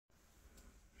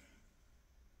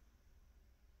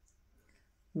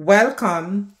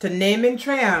Welcome to naming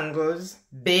triangles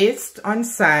based on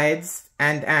sides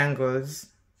and angles,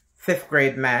 5th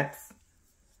grade math.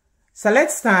 So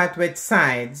let's start with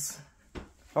sides.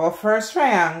 Our first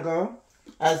triangle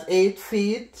has 8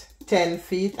 feet, 10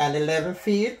 feet, and 11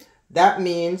 feet. That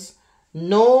means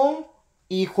no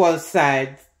equal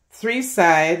sides. 3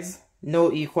 sides, no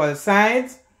equal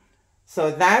sides.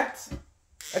 So that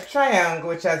a triangle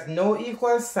which has no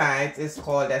equal sides is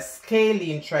called a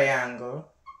scalene triangle.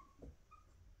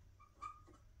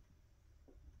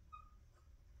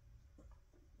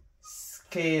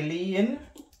 Scalene,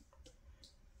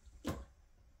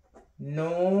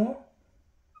 no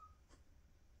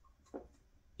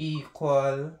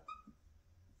equal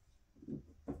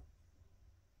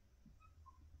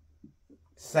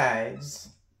sides.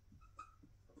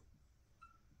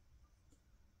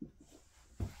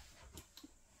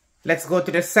 Let's go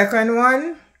to the second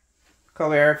one, because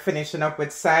we're finishing up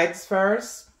with sides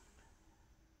first.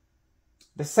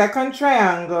 The second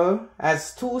triangle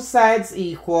has 2 sides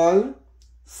equal,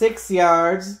 6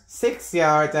 yards, 6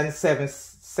 yards, and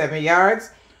 7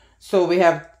 yards. So we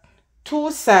have 2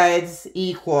 sides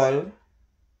equal.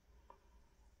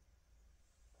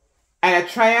 And a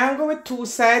triangle with 2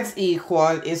 sides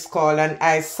equal is called an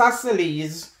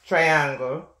isosceles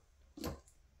triangle.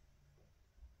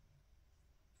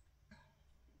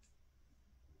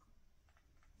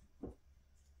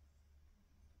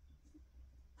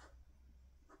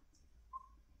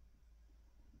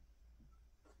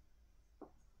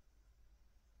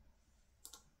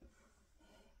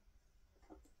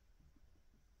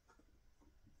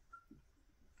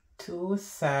 Two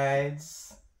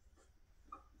sides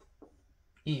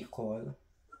equal.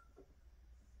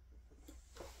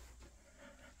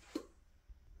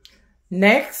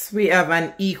 Next, we have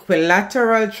an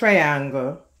equilateral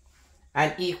triangle.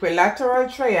 An equilateral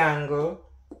triangle,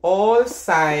 all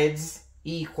sides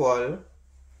equal.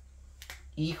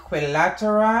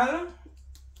 Equilateral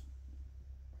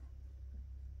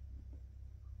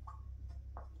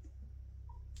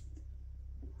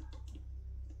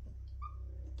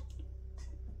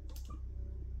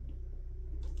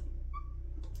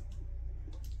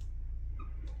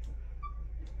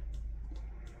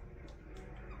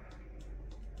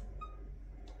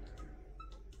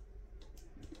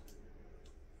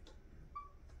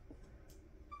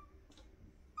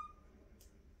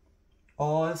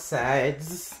all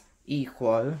sides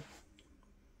equal.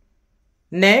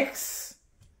 Next,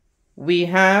 we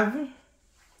have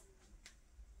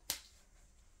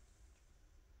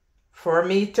 4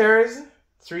 meters,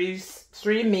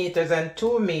 3 meters, and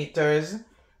 2 meters,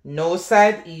 no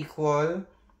side equal.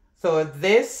 So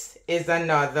this is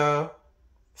another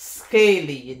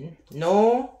scalene,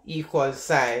 no equal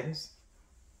sides.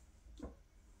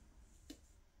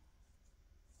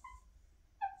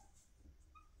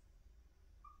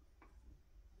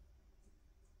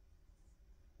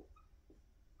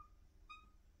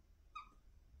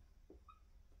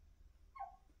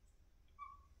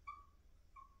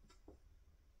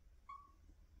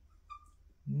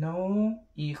 No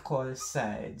equal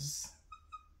sides.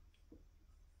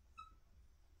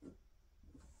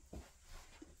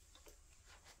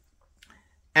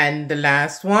 And the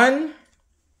last one,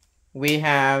 we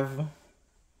have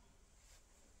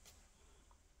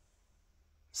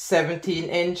 17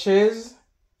 inches,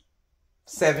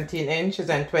 17 inches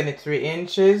and 23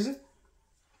 inches,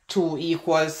 2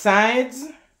 equal sides,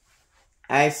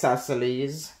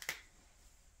 isosceles.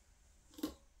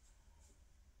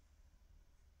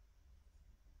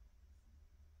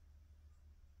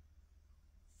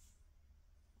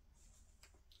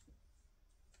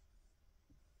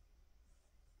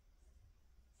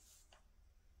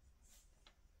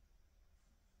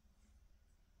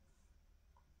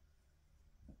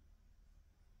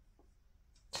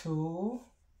 Two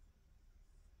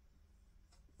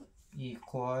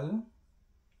equal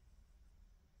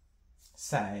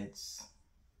sides.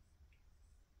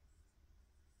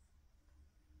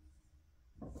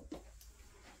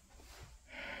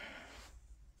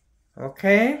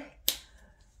 Okay,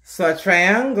 so a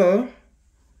triangle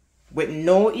with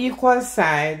no equal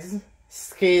sides,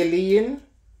 scalene,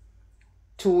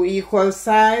 2 equal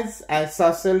sides,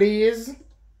 isosceles,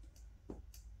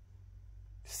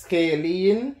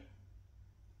 scalene,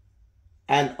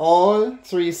 and all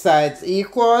 3 sides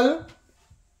equal,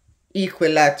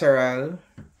 equilateral.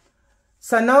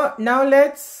 So now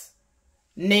let's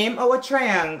name our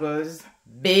triangles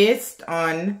based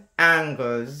on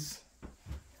angles.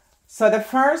 So the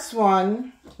first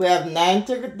one, we have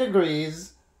 90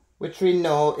 degrees, which we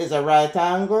know is a right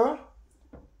angle,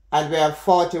 and we have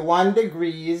 41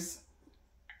 degrees,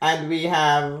 and we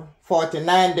have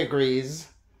 49 degrees.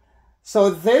 So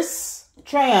this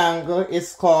triangle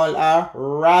is called a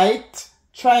right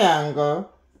triangle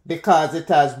because it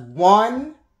has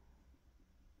one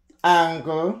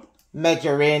angle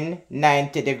measuring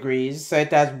 90 degrees. So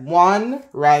it has one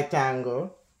right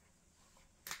angle.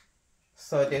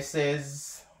 So this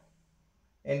is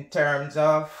in terms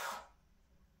of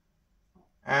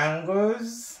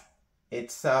angles,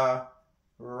 it's a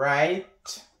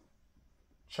right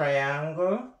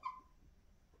triangle.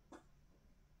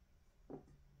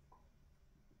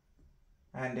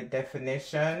 And the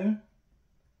definition,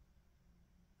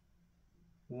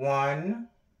 one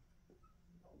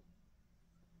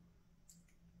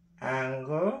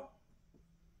angle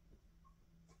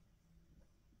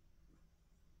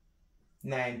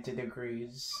 90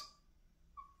 degrees,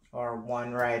 or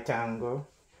one right angle.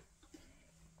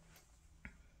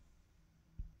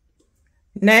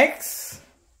 Next,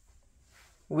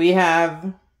 we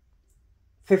have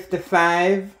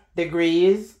 55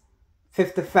 degrees,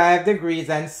 55 degrees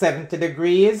and 70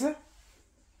 degrees.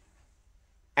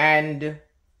 And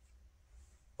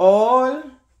all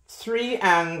three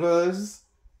angles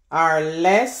are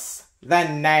less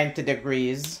than 90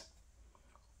 degrees.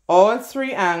 All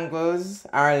three angles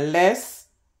are less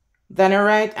than a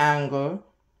right angle.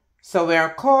 So we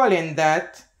are calling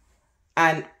that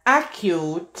an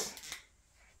acute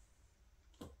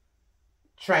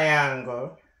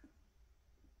triangle.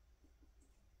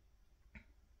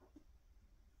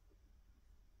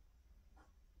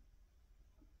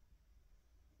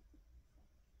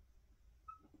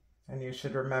 And you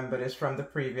should remember this from the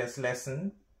previous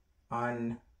lesson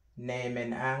on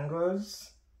naming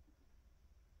angles.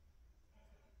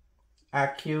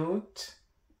 Acute,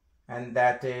 and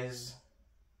that is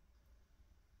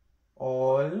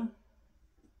all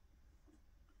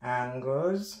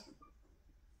angles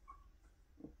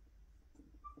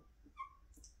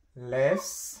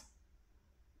less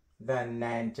than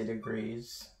 90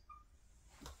 degrees.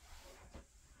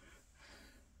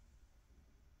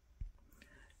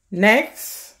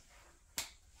 Next,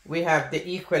 we have the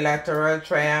equilateral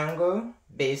triangle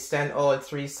based on all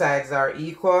three sides are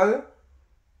equal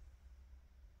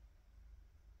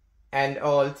and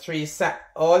all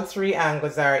three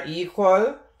angles are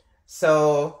equal.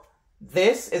 So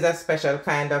this is a special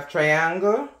kind of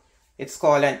triangle. It's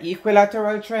called an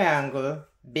equilateral triangle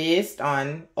based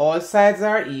on all sides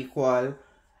are equal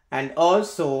and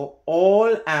also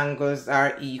all angles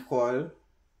are equal.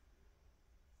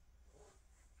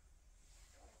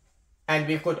 And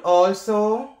we could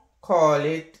also call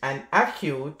it an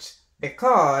acute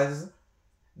because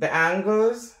the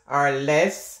angles are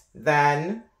less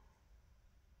than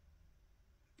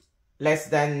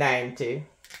 90.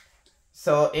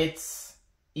 So it's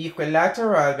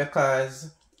equilateral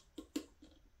because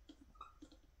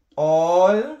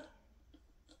all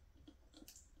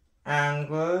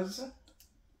angles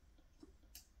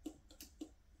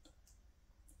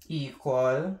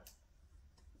equal,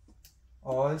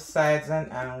 all sides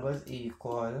and angles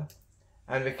equal,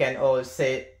 and we can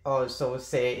also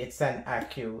say it's an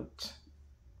acute.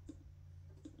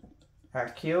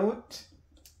 Acute,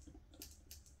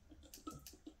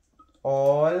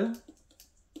 all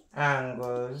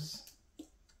angles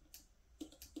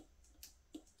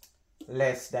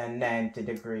less than 90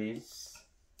 degrees,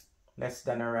 less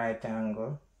than a right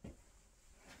angle.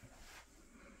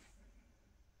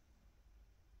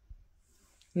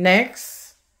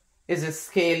 Next is a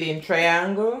scalene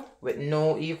triangle with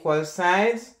no equal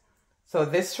sides. So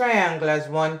this triangle has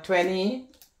 120,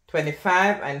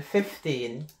 25, and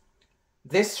 15.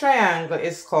 This triangle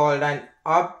is called an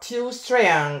obtuse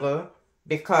triangle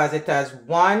because it has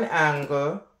one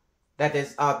angle that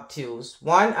is obtuse,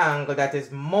 one angle that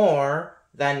is more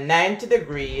than 90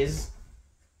 degrees.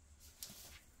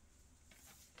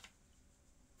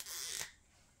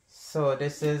 So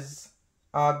this is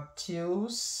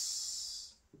obtuse.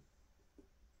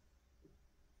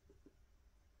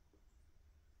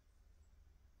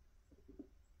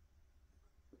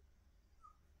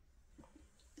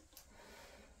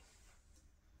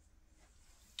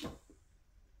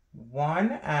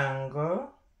 One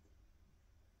angle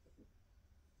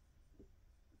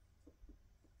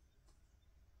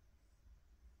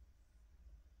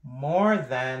more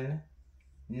than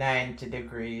 90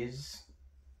 degrees.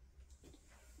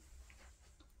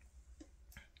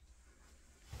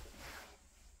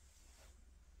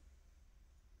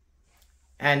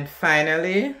 And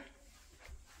finally,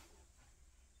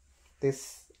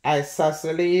 this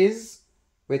isosceles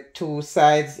with two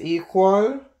sides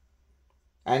equal.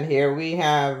 And here we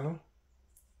have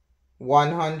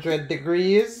 100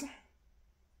 degrees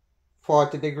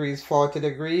 40 degrees, 40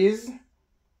 degrees.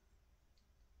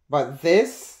 But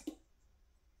this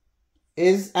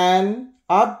is an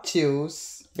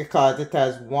obtuse because it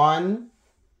has one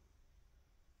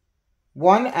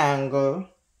angle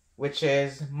which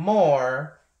is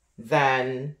more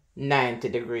than 90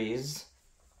 degrees.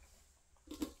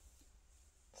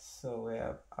 So we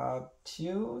have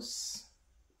obtuse.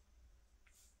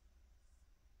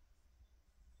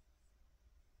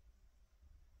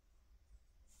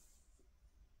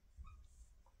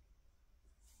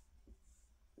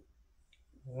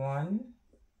 One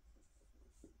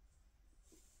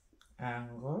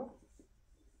angle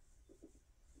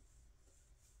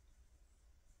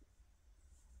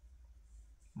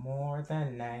more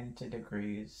than 90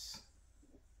 degrees.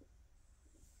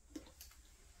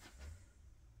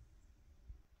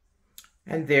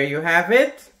 And there you have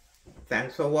it.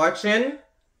 Thanks for watching.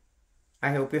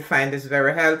 I hope you find this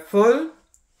very helpful.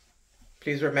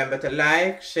 Please remember to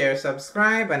like, share,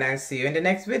 subscribe, and I'll see you in the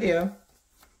next video.